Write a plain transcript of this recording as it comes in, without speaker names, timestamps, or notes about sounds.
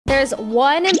there's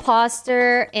one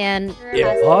imposter and...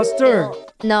 Imposter?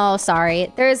 No,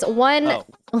 sorry. There's one...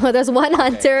 Oh. There's one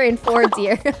hunter and 4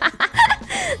 deer.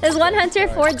 There's one hunter,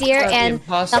 4 deer, and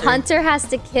the hunter has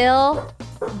to kill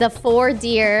the 4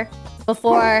 deer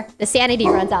before the sanity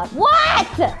runs out. What?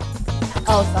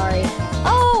 Oh, sorry.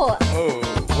 Oh!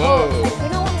 Whoa. We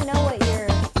don't want to know what your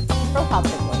profile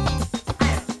pic was.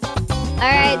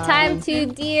 Alright, time to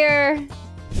deer.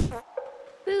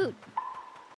 Food.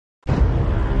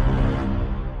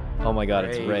 Oh my god,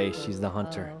 it's Ray. She's the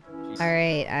hunter.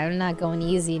 Alright, I'm not going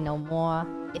easy no more.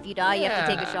 If you die, you have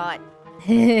to take a shot.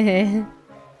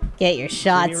 Get your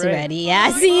shots ready. Yeah,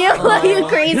 I see you. You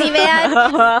crazy man.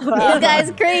 This guy's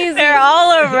crazy. They're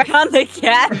all around the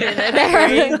cabin.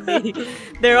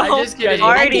 They're all farting.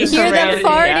 I can hear them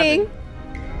farting.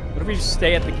 What if we just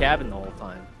stay at the cabin the whole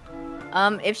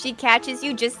time? If she catches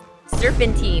you, just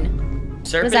serpentine.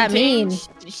 What does that mean?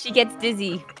 She gets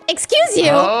dizzy. Excuse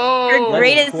you. Her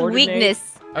greatest weakness.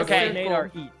 Okay,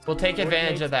 we'll take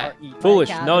advantage of that. Foolish.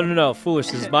 No. Foolish.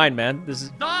 This is mine, man. This is...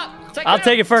 Stop! I'll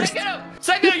take it first.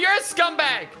 Psycho, you're a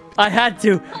scumbag! I had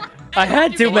to. I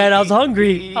had to, man. I was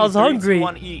hungry. I was hungry.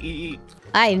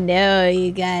 I know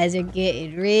you guys are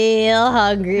getting real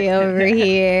hungry over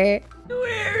here.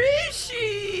 Where is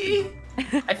she?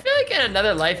 I feel like in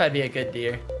another life I'd be a good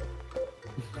deer.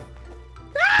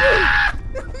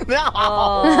 No!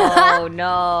 Oh,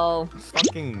 no.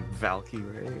 Fucking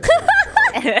Valkyrae.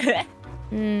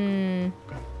 Eat!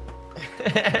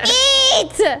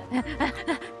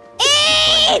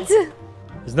 Eat!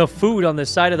 There's no food on this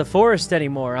side of the forest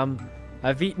anymore.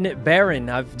 I've eaten it barren.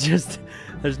 There's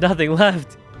nothing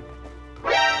left.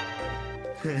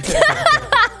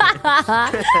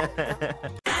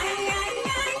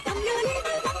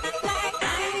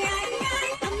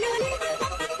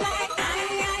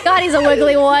 God, he's a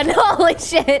wiggly one. Holy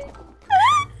shit.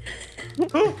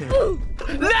 No!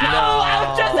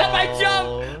 I just had my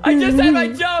jump! I just had my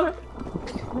jump!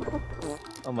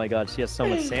 Oh my god, she has so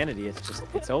much sanity.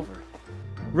 It's over.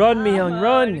 Run, Miyoung,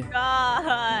 run!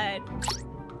 God.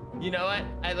 You know what?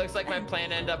 It looks like my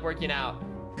plan ended up working out.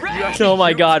 Oh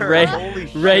my god, Ray.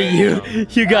 Ray, you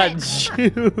got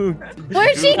juked.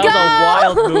 Where'd she go?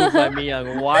 That was a wild move by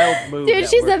Miyoung. Wild move. Dude,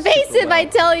 she's evasive, I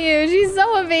tell you. She's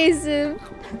so evasive.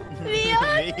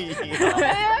 Miyoung,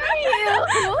 where are you?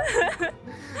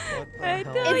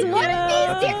 It's one of these.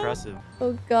 That's impressive.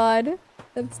 Oh god.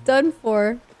 That's done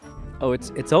for. Oh,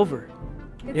 it's over.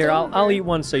 Here, I'll eat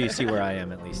one so you see where I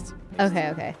am at least.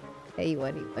 Okay. Hey, eat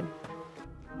one.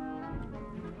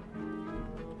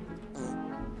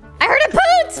 I heard a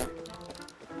poot!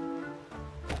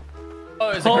 Oh,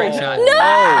 it was a great shot. No!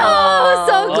 Oh,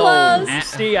 so close. You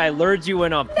see, I lured you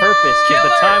in on purpose because the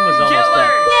time was almost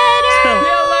up. Get her!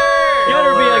 Get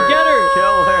her, Mia, get her!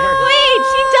 Kill her! Wait,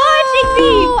 she dodging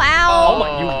me! Ow! Oh my,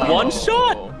 you one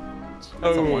shot?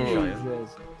 That's a one shot.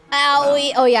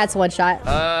 Owie. Oh yeah, it's one shot.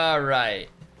 Alright.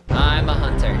 I'm a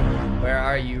hunter. Where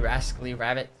are you, rascally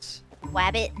rabbits?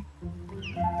 Wabbit.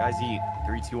 Guys, eat.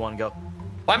 3, 2, 1, go.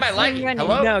 Why am I lagging? Eat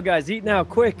Hello? now, guys. Eat now,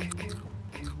 quick.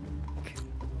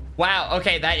 Wow,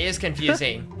 okay, that is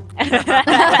confusing.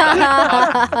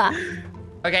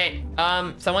 Okay,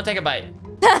 someone take a bite.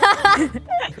 I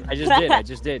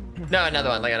just did. No, another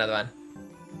one, like another one.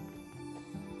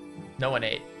 No one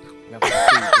ate.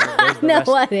 No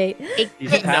one ate.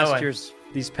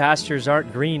 These pastures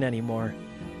aren't green anymore.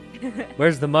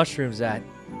 Where's the mushrooms at?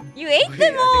 You ate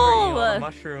them all!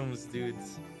 Mushrooms,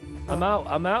 dudes. I'm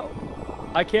out.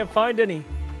 I can't find any.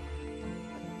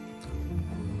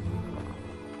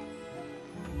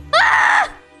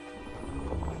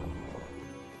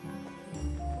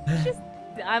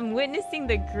 I'm witnessing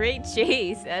the great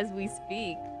chase as we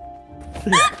speak.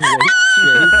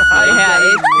 Yeah,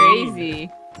 it's crazy.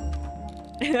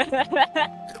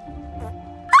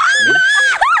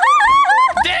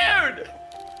 Dude!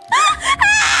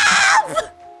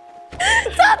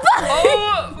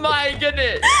 Oh my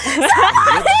goodness!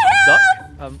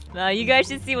 No, you guys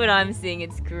should see what I'm seeing.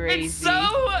 It's crazy. It's so...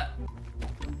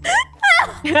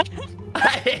 I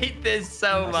hate this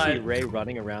so much. I see Ray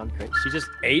running around. She just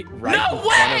ate right No in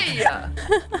way! front of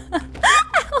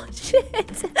Oh shit!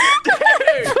 Dude!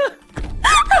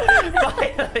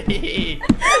 Finally!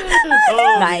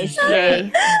 Oh, nice. I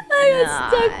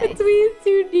got stuck between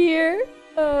 2 deer.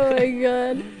 Oh my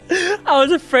god. I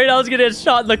was afraid I was gonna get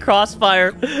shot in the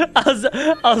crossfire.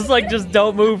 I was like, just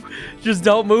don't move. Just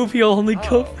don't move. He'll only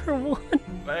go for one.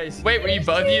 Nice. Wait, were you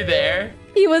both of you there?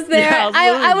 He was there. Yeah,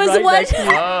 I was right watching.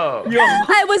 Oh.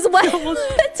 I was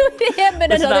watching between him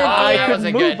and another I deer.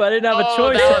 couldn't move. I didn't have a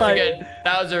choice.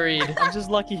 That was a read. I'm just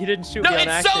lucky he didn't shoot No, me on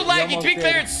it's so accident. laggy. To be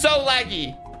clear, it's so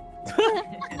laggy.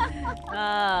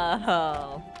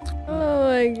 Oh. Oh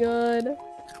my god.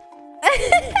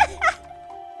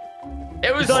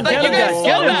 It was Don't like get you him, guys guys. saw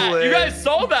Get him. that. You guys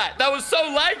saw that. That was so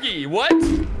laggy. What?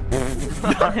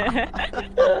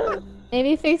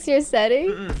 Maybe fix your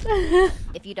settings.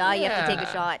 If you die, you have to take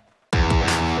a shot.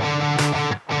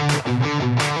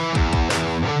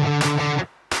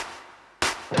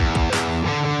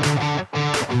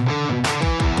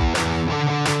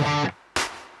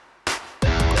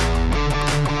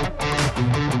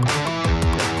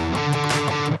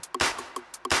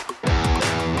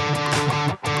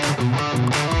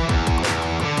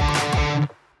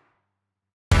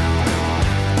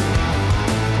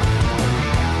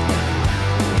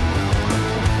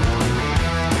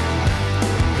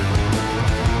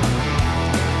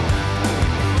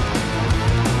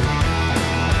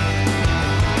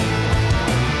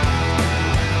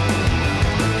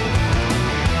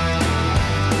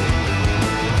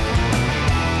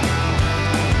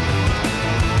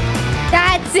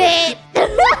 That's it.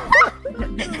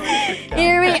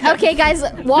 Here we. Okay, guys,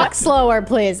 walk slower,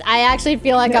 please. I actually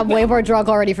feel like I'm way more drunk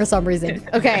already for some reason.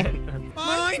 Okay.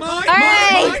 All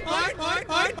right.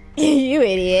 You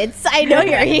idiots! I know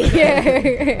you're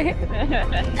here.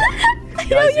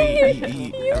 Guys,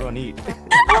 eat. Everyone eat.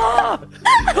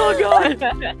 Oh god!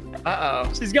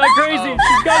 Uh-oh. She's gone crazy.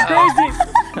 She's gone crazy.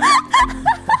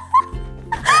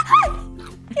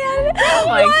 Oh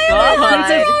my god.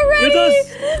 Already,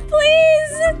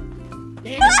 please.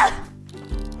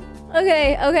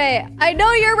 Okay. I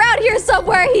know you're around here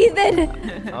somewhere, heathen.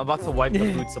 I'm about to wipe the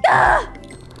food supply.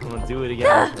 I'm gonna do it again.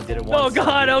 I did it once. Oh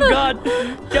god.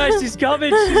 Guys, she's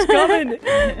coming. She's coming.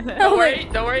 Don't worry.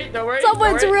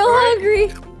 Someone's real hungry.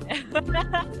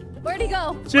 Where'd he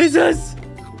go? Jesus.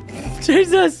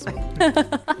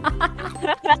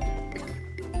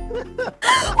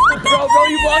 Bro,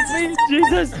 you blocked me.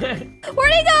 Jesus.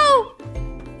 Where'd he go?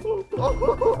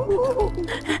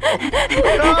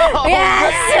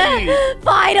 Yes!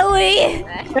 Finally!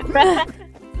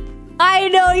 I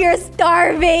know you're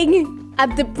starving.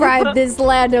 I've deprived this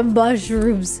land of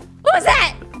mushrooms. Who's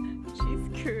that?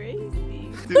 She's crazy.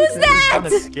 Dude, Who's this that? is kind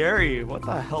of scary. What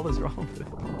the hell is wrong with it?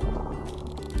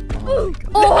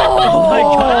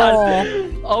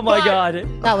 Oh my god.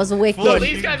 That was wicked. Well,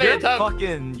 these guys You're are tough.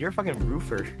 you're a fucking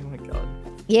roofer. Oh my god.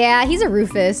 Yeah, he's a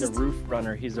Rufus. He's a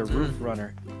roof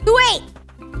runner. Wait!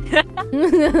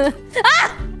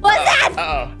 Ah! What's that?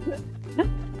 Uh-oh.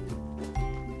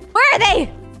 Where are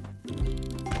they?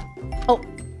 Oh,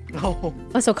 No.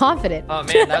 I'm so confident. Oh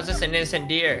man, that was just an innocent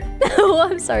deer. Oh,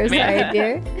 I'm sorry,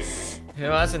 dear. It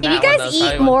wasn't If that you guys one, though. eat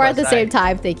Sorry, more one at the plus same side.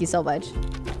 time, thank you so much.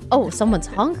 Oh, someone's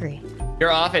hungry.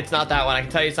 You're off. It's not that one. I can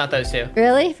tell you it's not those two.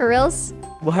 Really? For reals?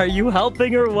 Why are you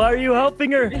helping her?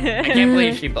 I can't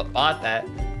believe she bought that.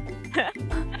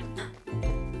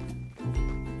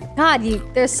 God,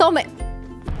 there's so many.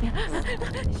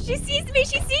 She sees me. I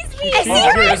see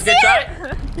It her. was a good shot.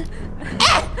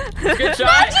 Good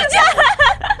shot.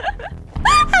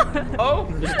 Oh,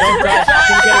 Just don't crash. She's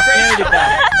gonna get her sanity back.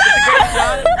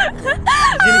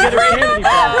 She's gonna get her sanity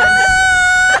back.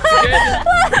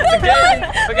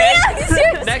 Okay.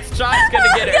 Next shot's gonna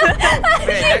get it.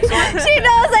 Okay, next one. She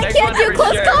knows I Next can't one do for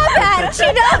close sure. combat. She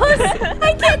knows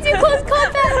I can't do close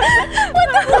combat. What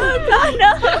the fuck? God,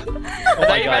 no. Oh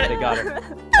my god, they got her.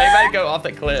 They might go off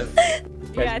the cliff.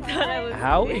 Yeah, I thought I was.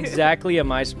 How exactly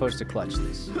am I supposed to clutch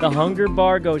this? The hunger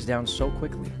bar goes down so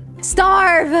quickly.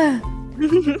 Starve.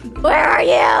 Where are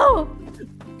you?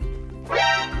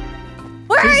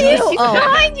 Where are you? She's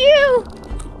behind you.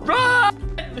 Run!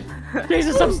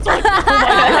 Jesus, I'm stuck. Oh my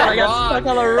god, I got stuck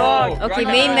on a rock. Okay,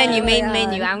 Run, main run, menu, Oh main my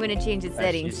menu. God. I'm gonna change the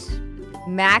settings.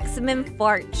 Maximum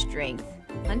fart strength.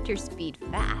 Hunter speed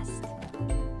fast.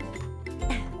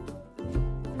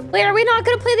 Wait, are we not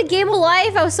gonna play the game of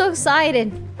life? I was so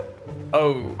excited.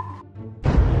 Oh.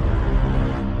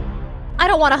 I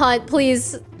don't want to hunt,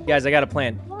 please. Guys, I got a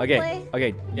plan. Okay, play. okay.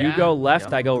 You Yeah? go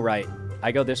left, I go right.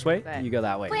 I go this way, Okay. you go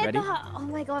that way. Wait, Ready? oh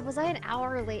my god, was I an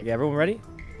hour late? Okay, everyone ready?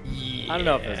 Yeah. I don't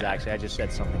know if it was actually. I just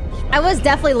said something. I was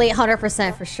definitely late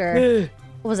 100% for sure.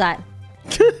 What was that?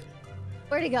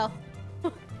 Where'd he go?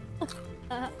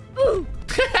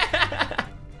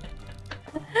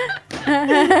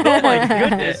 Oh my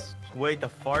goodness. Wait, the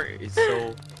fart is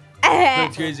so.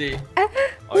 That's crazy. Oh,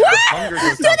 the hunger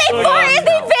goes Do down they so fart fast and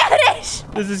they now. vanish?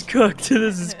 This is cooked.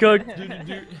 This is cooked.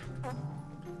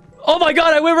 Oh my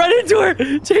god, I went right into her.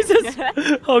 Jesus.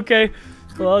 Okay.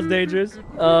 Well, that was dangerous.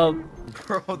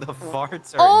 Bro, the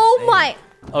farts are Oh insane. my.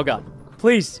 Oh god.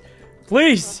 Please.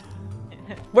 Please.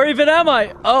 Where even am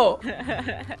I? Oh.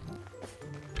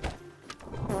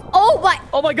 Oh my.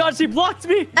 Oh my god, she blocked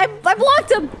me. I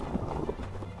blocked him.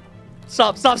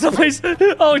 Stop, please.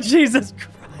 Oh, Jesus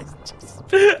Christ.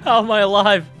 How am I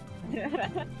alive?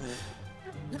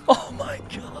 Oh my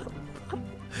God.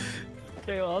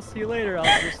 Okay, well, I'll see you later. I'll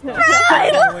just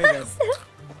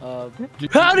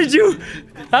how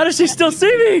did she still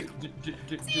see me?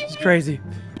 It's crazy.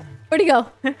 Where'd he go?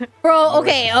 Bro,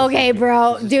 okay,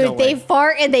 bro. Dude, they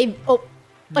fart and they... Oh,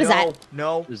 what is that?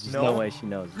 No, There's no way she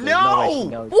knows. There's No! way she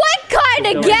knows. What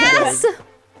kind of gas?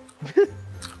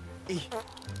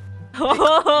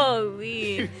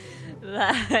 Holy,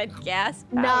 that gas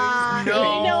power.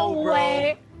 Nah, no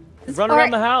way. This Run fart-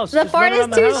 around the house. The Just fart run is around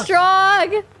the too house.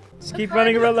 strong. Just keep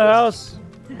running around the house.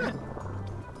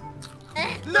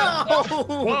 No!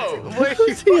 Whoa. Wait,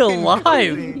 Is he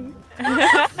alive?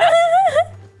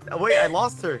 Wait, I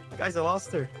lost her. Guys, I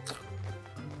lost her.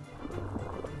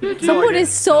 Someone is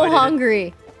so No, I didn't.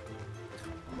 hungry.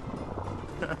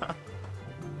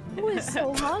 Who is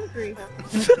so hungry?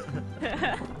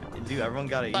 Dude, everyone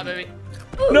gotta eat. Bye, baby.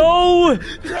 No!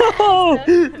 No!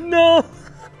 No!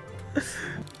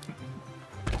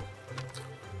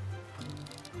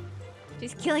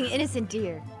 She's killing innocent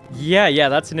deer. Yeah,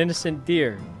 that's an innocent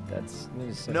deer. That's an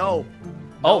innocent. No.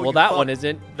 Oh, No, well, you that fuck. one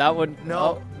isn't. That one.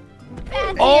 No.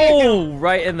 Oh,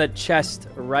 right in the chest.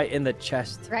 Right in the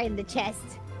chest. Right in the chest.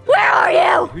 Where are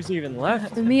you? Who's even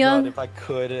left? God, Miyoung. if I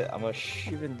could, I'm a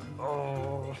Even.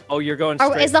 Oh. Oh, you're going Are-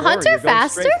 straight is the forward. hunter You're going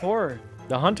faster? straight forward.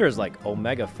 The hunter is like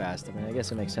omega fast. I mean, I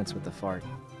guess it makes sense with the fart.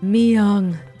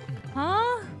 Miyoung.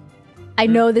 Huh? I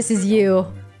know this is you.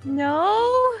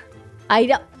 No. I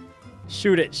know.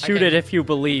 Shoot it. Shoot Okay. it if you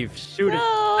believe. Shoot it.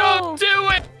 No. Don't do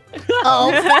it!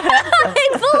 Oh,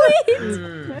 I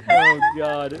believe. Oh,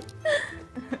 God.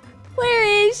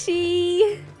 Where is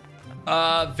she?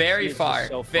 Very Jesus, far.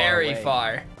 so far Very away.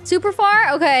 far. Super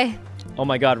far? Okay. Oh,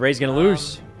 my God. Ray's going to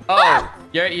lose. Oh,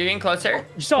 you're getting closer.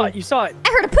 You saw it. You saw it. I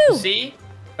heard a poo. See?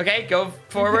 Okay, go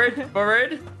forward,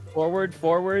 forward. Forward,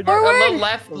 forward. Forward. A little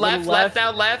left, A little left, left.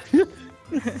 now left.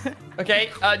 Okay,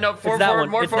 no, forward, that forward, one,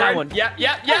 more it's that forward. one. Yeah.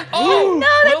 Oh,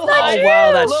 No, little that's not high. Oh,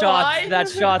 wow. That Little shot. high. That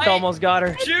shot Hey, almost got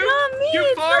her. Shoot, not me, shoot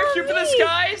it's far, not shoot for the me.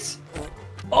 skies.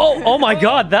 Oh my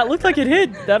God. That looked like it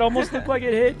hit. That almost looked like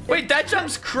it hit. Wait, that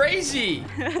jump's crazy.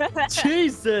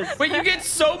 Jesus. Wait, you get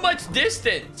so much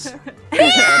distance.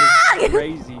 That is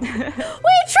crazy. We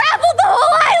traveled the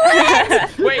whole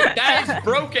island. Wait, that is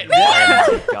broken.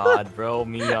 Oh my God, bro.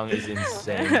 Miyoung is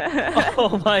insane.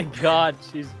 Oh my God.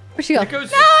 She's Where'd she go? It goes.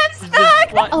 just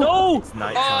no. It's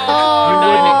nighttime.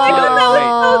 Oh, You didn't know it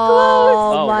so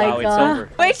close. Oh, my wow, it's God. over.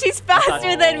 Wait, she's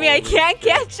faster than me. I can't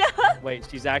catch up. Wait,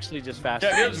 she's actually just faster.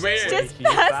 Yeah, it was weird. Just She's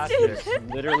faster. She's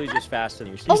literally just faster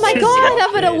than you. She's Oh my just God,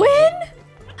 I'm gonna walking. win.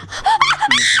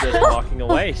 She's just walking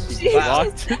away. She She just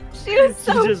walked. She was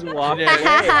She so just walked Yeah. away.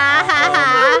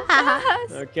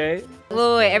 fast. Okay.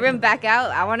 Wait, everyone back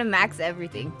out. I want to max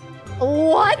everything.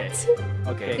 What?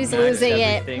 Okay. She's max losing it.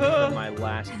 everything from my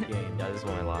last game. Yeah, this is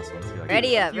one of my last ones too. I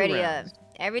Ready got up, few ready rounds. up.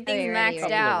 Everything's Okay, ready, maxed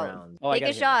ready. out. Rounds. Oh, I Take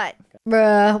gotta a get- shot.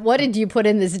 Bruh, what did you put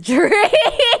in this drink?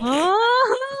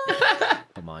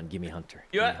 Come on, give me Hunter.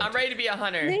 You, Give me I'm Hunter. ready to be a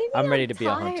hunter. Maybe I'm ready I'm to be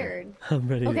a hunter. tired. I'm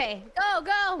ready. Okay,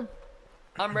 go.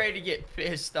 I'm ready to get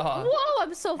pissed off. Whoa,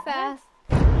 I'm so fast.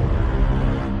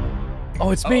 Oh,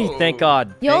 it's me. Oh. Thank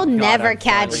God. You'll Thank God never I'm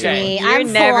catch finally- me. You're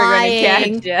I'm never flying.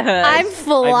 gonna catch us. I'm I've never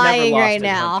flying lost right a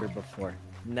now. Hunter before.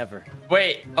 Never.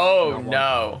 Wait. Oh Not one.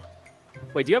 no.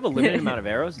 Wait, do you have a limited amount of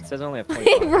arrows? It says I only have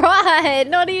 25.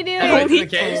 Run! What are you doing? That's the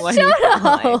case. Shut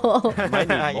up! Might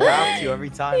need I more. have to every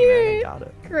time, man. I got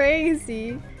it.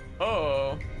 Crazy.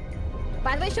 Oh.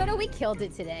 By the way, Shxtou, we killed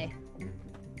it today.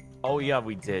 Oh yeah,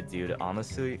 we did, dude.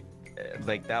 Honestly,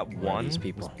 like that Where are one these was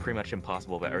people? pretty much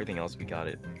impossible, but everything else we got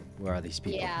it. Where are these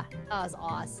people? Yeah, that was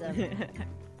awesome.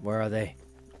 Where are they?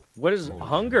 What is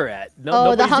hunger at? No, Oh,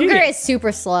 the nobody's hunger eating. is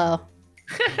super slow.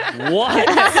 What?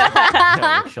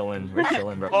 Yeah, we're chilling, bro.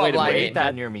 Oh, Wait, like wait, it.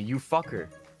 that near me, you fucker.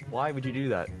 Why would you do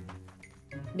that?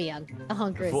 Miyoung, the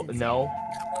hunger is insane. No.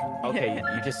 Okay,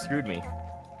 you just screwed me.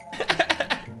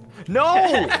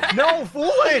 No! No,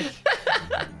 foolish!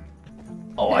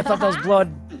 Oh, I thought that was blood.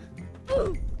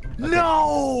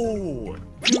 No!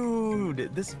 Dude,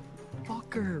 this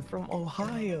fucker from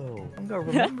Ohio. I'm gonna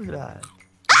remember that.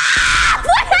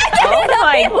 Oh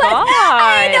my I didn't know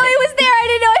god. he was there. I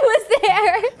didn't know he was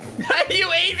there. You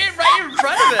ate it right in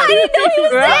front of I him. didn't know he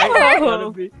was there.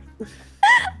 Bro.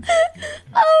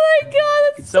 Oh my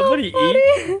god, that's Somebody so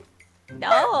funny.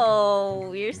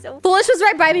 No, you're so. Foolish was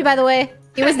right by me, by the way.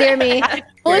 He was near me.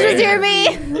 Foolish was near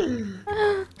me.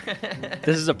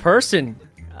 This is a person.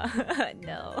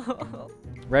 No.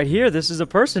 Right here, this is a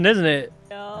person, isn't it?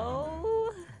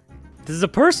 No. This is a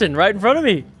person right in front of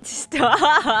me.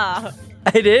 Stop.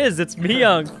 It is. It's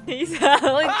Myung. He's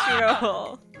hella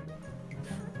troll.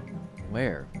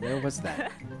 Where? Where was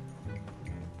that?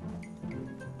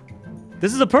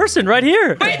 This is a person right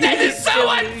here. Wait, this is so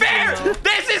unfair.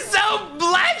 This is so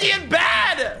laggy and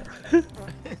bad.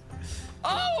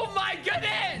 Oh my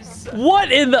goodness.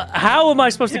 What in the? How am I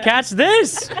supposed to catch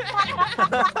this?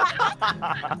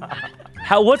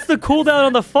 What's the cooldown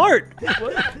on the fart?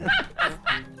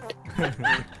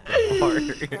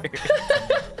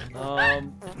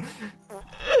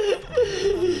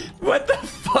 What the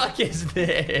fuck is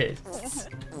this?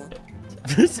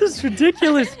 This is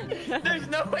ridiculous. There's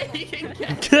no way he can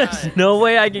catch There's us. no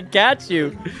way I can catch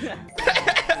you.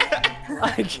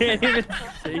 I can't even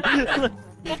see.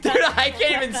 Dude, I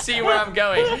can't even see where I'm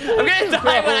going. I'm gonna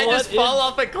die when I just fall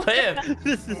off a cliff.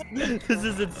 This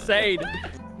is insane.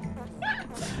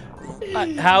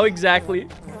 How exactly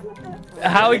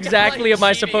am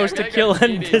I supposed to kill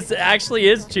him? This actually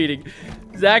is cheating.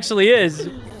 This actually is.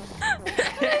 Stomach,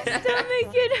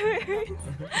 it hurts.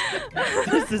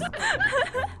 This is.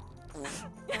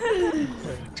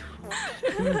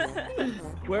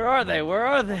 Where are they? Where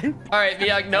are they? All right,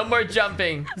 Myung, no more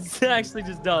jumping. This is actually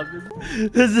just dumb.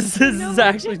 This is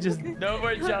actually just. No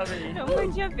more jumping. No more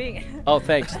jumping. Oh,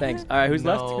 thanks. All right, who's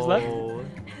left? Who's left?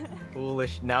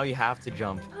 Foolish. Now you have to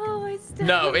jump. Oh, my stomach.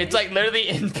 No, it's like literally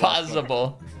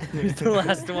impossible. Who's the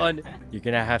last one? You're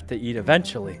gonna have to eat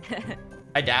eventually.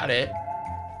 I doubt it.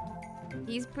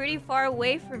 He's pretty far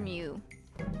away from you.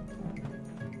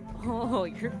 Oh,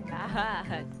 you're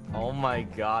fat. Oh my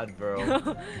god, bro.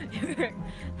 You're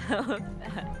hella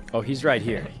fat. Oh, he's right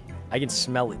here. I can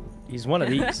smell it. He's one of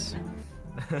these.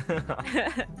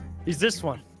 He's this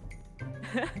one.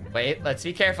 Wait, let's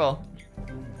be careful.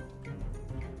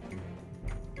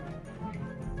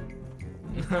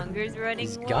 His hunger's running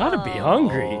He's low. gotta be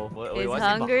hungry. Oh, wait, His what's he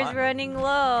hunger's behind? running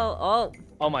low. Oh,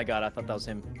 Oh my god, I thought that was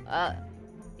him.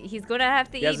 he's gonna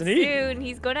have to eat hasn't eaten. soon.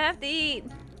 He's gonna have to eat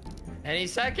Any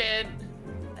second.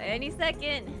 any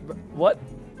second. What?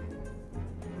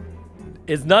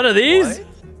 Is none of these? What?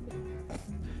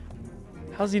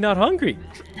 How's he not hungry?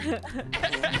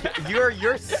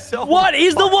 You're so. What?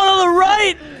 He's the one on the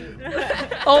right!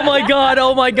 Oh my god,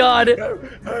 oh my god.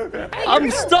 I'm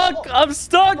stuck, I'm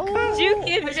stuck. Juke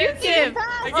him, juke him.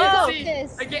 I Oh, can't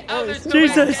see. I can't. Oh, there's no way I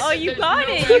can Jesus. catch Oh, it. you There's got no it,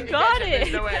 way I you can got catch it.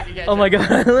 There's no way I can catch Oh my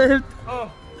god, I lived.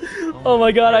 Oh. Oh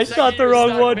my god, I For a shot the second, wrong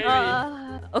you're one.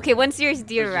 stuck, Okay, one serious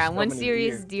deer There's just round. so One many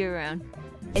serious deer. deer round.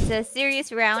 It's a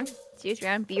serious round. Serious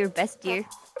round. Be your best deer.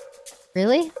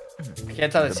 Really? I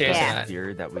can't tell the serious Yeah. or not.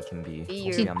 Deer that we can be. Be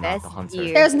your See, I'm not best the hunter.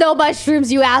 deer. There's no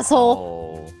mushrooms, you asshole.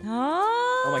 Oh. Oh,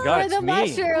 Oh my god, Where it's the me.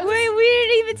 mushrooms? Wait, we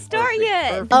didn't even start Perfect, yet.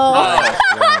 perfect.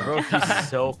 Oh. Bro, he's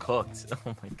so cooked. Oh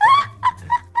my god.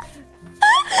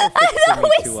 I for know me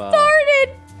we to, started.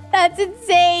 That's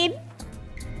insane.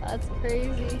 That's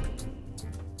crazy.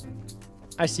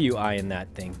 I see you eyeing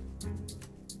that thing.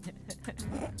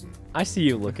 I see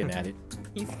you looking at it.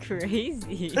 He's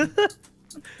crazy.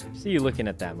 See you looking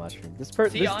at that mushroom. This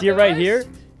he deer onto right us? here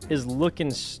is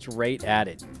looking straight at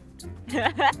it.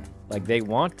 Like they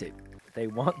want it. They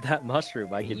want that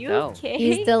mushroom. I can You tell. okay?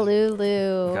 He's the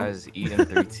Lulu. Guys, eat in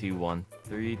 3, 2, 1.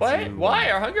 3, 2, What? 1. Why?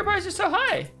 Our hunger bars are so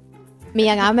high.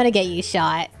 Myung, I'm gonna get you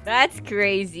shot. That's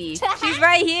crazy. She's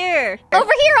right here.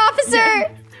 Over here,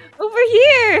 officer! Over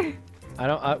here. I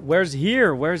don't. Where's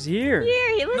here? Where's here?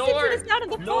 Here. He listened to North. the sound of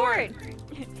the North.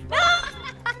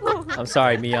 fort. I'm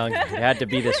sorry, Myung. It had to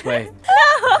be this way.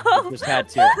 No. Just had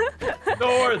to.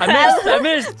 North. I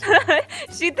missed.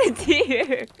 Shoot the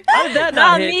deer. How did that Not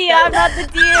not hit? me. I'm not the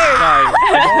deer. Sorry.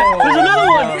 There's another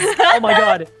one. Oh my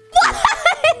god.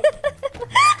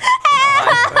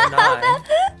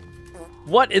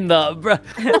 What in the?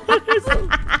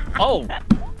 Oh.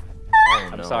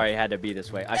 I'm sorry. It had to be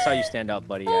this way. I saw you stand up,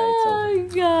 buddy. Yeah, it's over. Oh my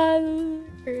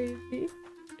god. Crazy.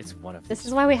 It's one of This these.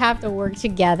 is why we have to work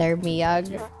together,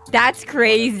 Myung. That's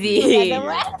crazy.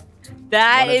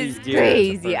 That One of is these deer is the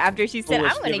crazy. first. After she said,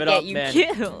 Foolish, I'm gonna give it get up, you man.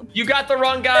 killed. You got the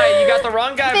wrong guy. You got the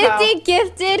wrong guy, pal. 50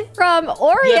 gifted from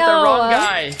Oreo. You got the wrong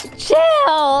guy.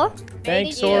 Chill.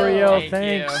 Thanks, Thank you. Oreo.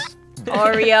 Thank Thanks.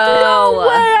 Oreo. No way,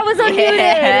 I was unmuted.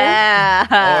 Yeah.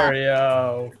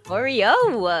 Oreo.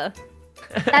 Oreo.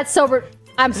 That's sober.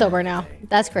 I'm sober now.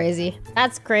 That's crazy.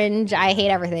 That's cringe. I hate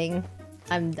everything.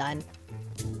 I'm done.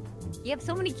 You have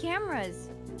so many cameras.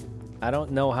 I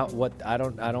don't know how. What? I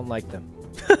don't like them.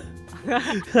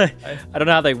 I don't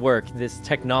know how they work. This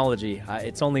technology.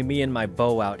 It's only me and my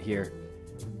bow out here.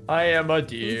 I am a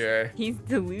deer. He's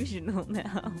delusional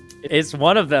now. It's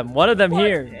one of them. One of them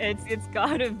here. It's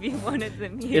gotta be one of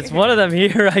them here. It's one of them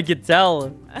here. I can tell.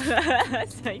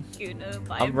 Sykkuno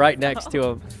by I'm right himself. next to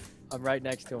him. I'm right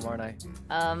next to him, aren't I?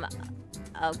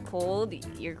 Cold.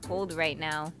 You're cold right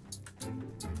now.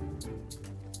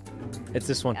 It's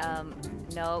this one.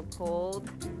 No, cold.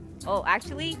 Oh,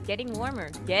 actually, getting warmer.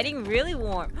 Getting really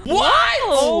warm. What?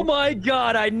 Oh my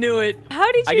god, I knew it.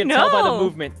 How did you I can know? tell by the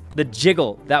movement. The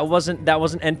jiggle. That wasn't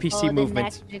NPC Oh,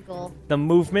 movement. the neck jiggle. The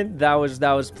movement, that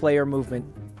was player movement.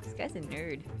 This guy's a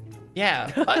nerd. Yeah,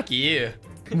 fuck you.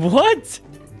 What?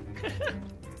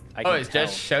 Oh, it's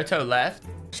just Shxtou left?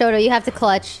 Shxtou, you have to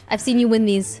clutch. I've seen you win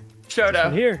these.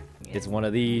 Shxtou. Here. It's one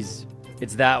of these.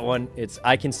 It's that one.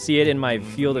 I can see it in my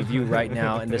field of view right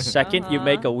now. And the second you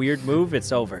make a weird move,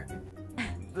 it's over.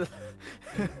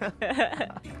 I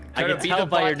can tell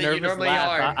by your nervous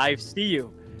laugh. I see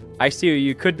you. I see you.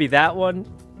 You could be that one.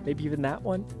 Maybe even that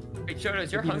one. Wait, Shxtou,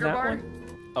 is your Maybe even hunger that bar?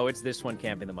 one. Oh, it's this one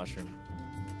camping the mushroom.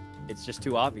 It's just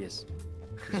too obvious.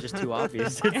 It's just too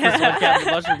obvious. It's this one camping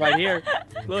the mushroom right here.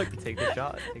 Look. Take the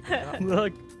shot. Take the shot.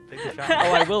 Look. Take the shot.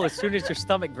 Oh, I will as soon as your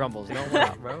stomach grumbles. No Don't more.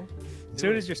 worry, bro. As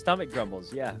soon as your stomach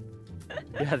grumbles, yeah.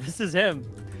 Yeah, this is him.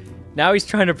 Now he's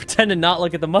trying to pretend to not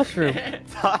look at the mushroom.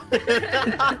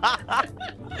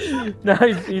 Now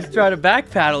he's trying to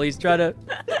backpedal. He's trying to...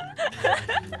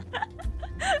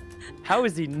 How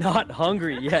is he not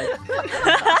hungry yet?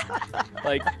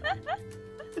 Like,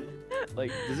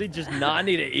 does he just not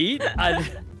need to eat?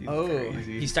 Oh,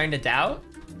 crazy. he's starting to doubt?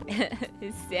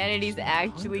 His sanity's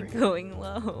actually going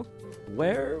low.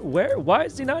 Where? Why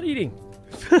is he not eating?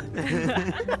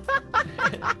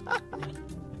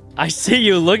 I see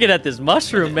you looking at this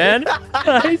mushroom, man.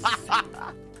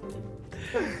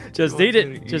 Just eat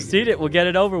it. Just eat it. We'll get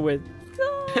it over with.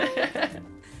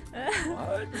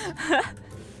 What?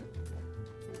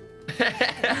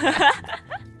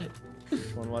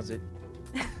 Which one was it?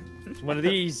 It's one of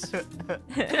these.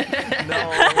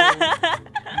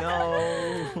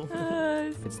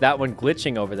 No. It's that one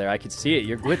glitching over there. I can see it.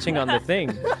 You're glitching on the thing.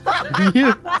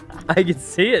 I can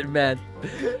see it, man.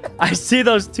 I see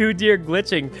those two deer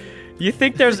glitching. You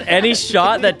think there's any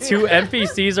shot that two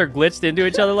NPCs are glitched into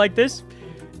each other like this?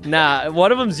 Nah,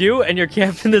 one of them's you, and you're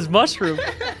camping this mushroom.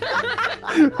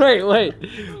 Wait.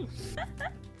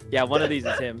 Yeah, one of these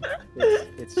is him.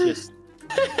 It's just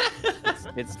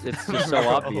so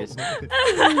obvious.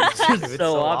 It's just It's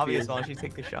so obvious. Why don't you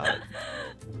take the shot?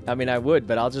 I mean, I would,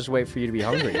 but I'll just wait for you to be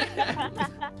hungry.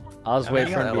 I'll just wait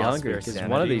for him to be hungry, because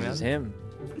one of these is him.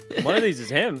 One of these is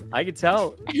him. I can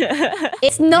tell.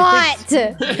 It's not!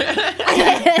 Two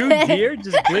deer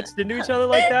just glitched into each other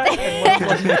like that? And one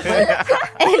wasn't.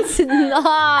 It's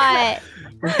not!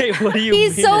 Wait, what do you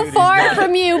mean? He's so far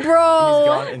from you, He's bro!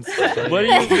 gone insane. What do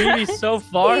you mean he's so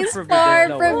far He's from far you? There's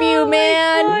no from way. you,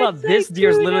 man! What about this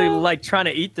deer's literally like trying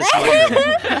to eat this mushroom?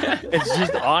 It's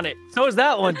just on it. So is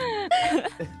that one.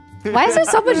 Why is there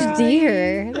so much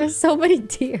deer? There's so many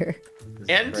deer.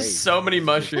 And so many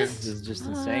mushrooms. This is just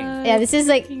insane. Yeah, this is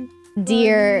like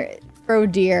deer, pro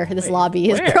deer. This lobby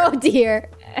is where? pro deer.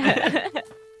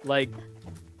 Like,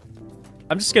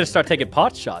 I'm just gonna start taking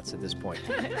pot shots at this point.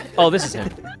 Oh, this is him.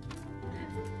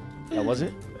 That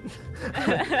wasn't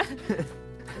it?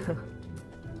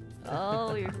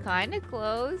 Oh, you're kind of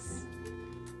close.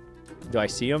 Do I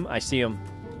see him? I see him.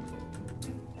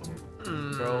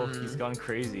 Bro, he's gone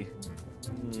crazy.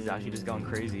 He's actually just gone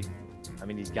crazy. I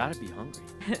mean, he's gotta be hungry.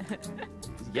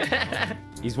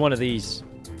 He's one of these.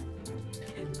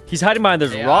 He's hiding behind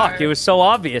this rock. It was so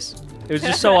obvious. It was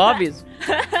just so obvious.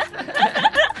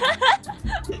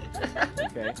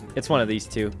 Okay. It's one of these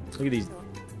two. Look at these.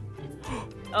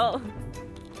 Oh.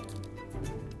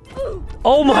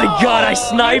 Oh my god, I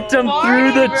sniped him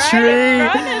through the tree.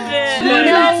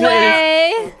 No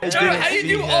way! Shxtou, how do you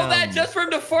do all that just for him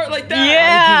to fart like that?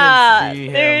 Yeah! see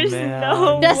him, There's man.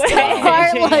 no Just way. a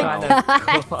heart like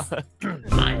that.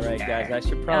 Alright, guys, I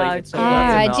should probably get some.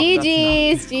 Alright, enough,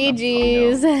 GG's,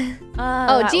 GG's.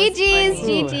 Oh, GG's,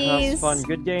 Ooh, that was GG's. fun.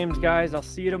 Good games, guys. I'll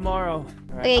see you tomorrow.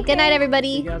 All right. Okay, good night, See everybody.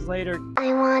 you guys later.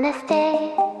 I wanna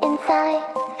stay inside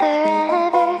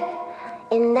forever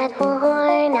in that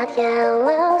worn out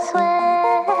yellow